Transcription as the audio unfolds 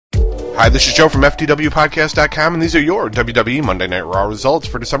Hi, this is Joe from FTWpodcast.com, and these are your WWE Monday Night Raw results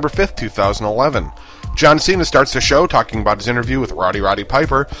for December 5th, 2011. John Cena starts the show talking about his interview with Roddy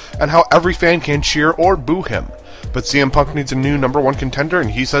Piper and how every fan can cheer or boo him. But CM Punk needs a new number one contender, and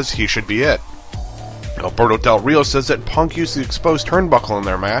he says he should be it. Alberto Del Rio says that Punk used the exposed turnbuckle in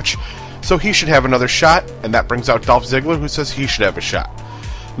their match, so he should have another shot, and that brings out Dolph Ziggler, who says he should have a shot.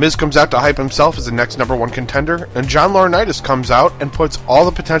 Miz comes out to hype himself as the next number one contender, and John Laurinaitis comes out and puts all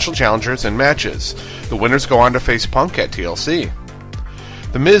the potential challengers in matches. The winners go on to face Punk at TLC.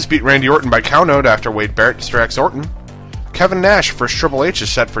 The Miz beat Randy Orton by countout after Wade Barrett distracts Orton. Kevin Nash vs. Triple H is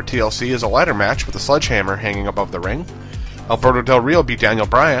set for TLC as a ladder match with a sledgehammer hanging above the ring. Alberto Del Rio beat Daniel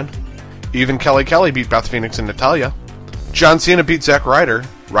Bryan. Even Kelly beat Beth Phoenix and Natalya. John Cena beat Zack Ryder.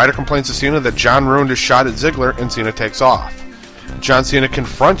 Ryder complains to Cena that John ruined his shot at Ziggler, and Cena takes off. John Cena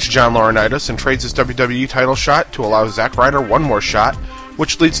confronts John Laurinaitis and trades his WWE title shot to allow Zack Ryder one more shot,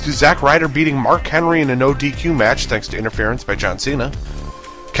 which leads to Zack Ryder beating Mark Henry in a no DQ match thanks to interference by John Cena.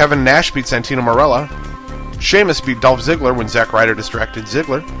 Kevin Nash beat Santino Marella. Sheamus beat Dolph Ziggler when Zack Ryder distracted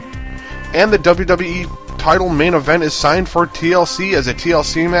Ziggler. And the WWE title main event is signed for TLC as a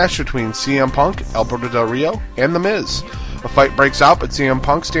TLC match between CM Punk, Alberto Del Rio, and The Miz. A fight breaks out, but CM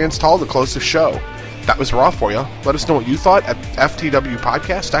Punk stands tall to close the show. That was Raw for you. Let us know what you thought at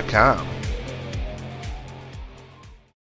FTWpodcast.com.